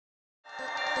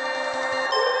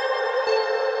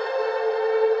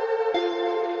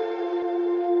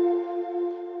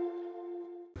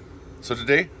So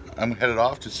today I'm headed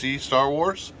off to see Star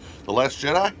Wars, The Last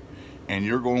Jedi, and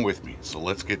you're going with me. So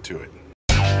let's get to it.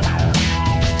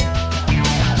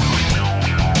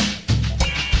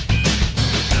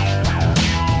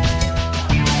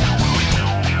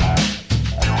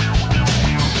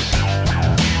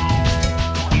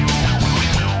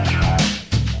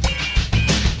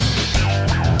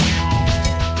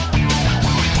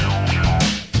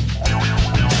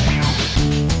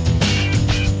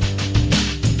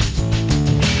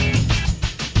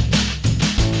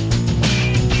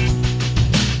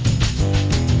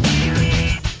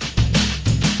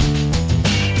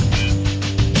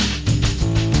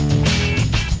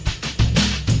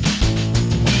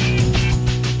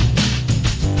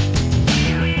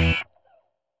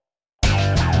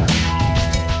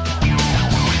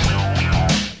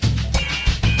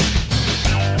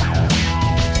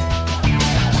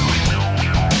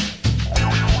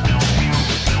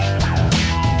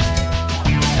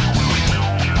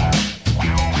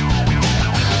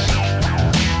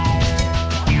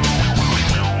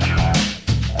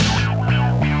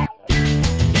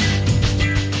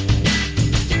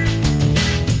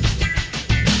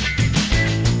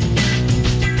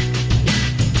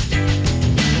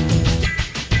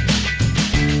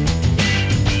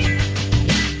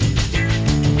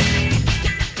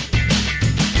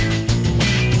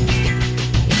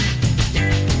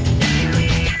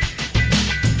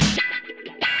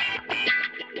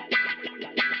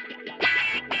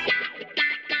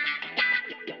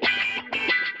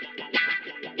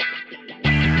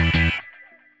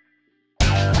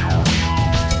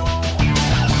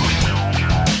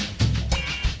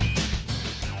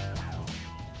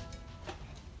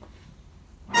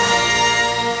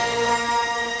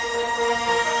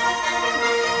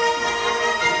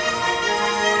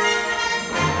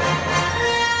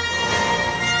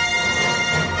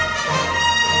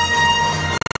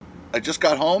 I just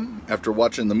got home after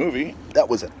watching the movie. That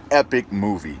was an epic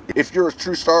movie. If you're a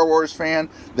true Star Wars fan,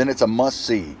 then it's a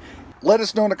must-see. Let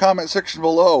us know in the comment section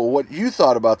below what you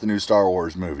thought about the new Star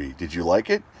Wars movie. Did you like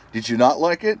it? Did you not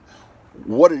like it?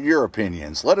 What are your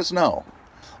opinions? Let us know.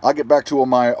 I'll get back to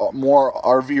my more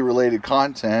RV-related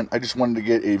content. I just wanted to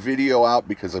get a video out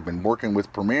because I've been working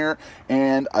with Premiere,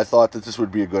 and I thought that this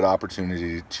would be a good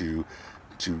opportunity to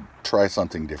try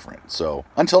something different. So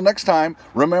until next time,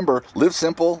 remember, live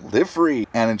simple, live free,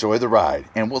 and enjoy the ride.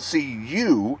 And we'll see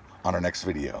you on our next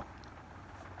video.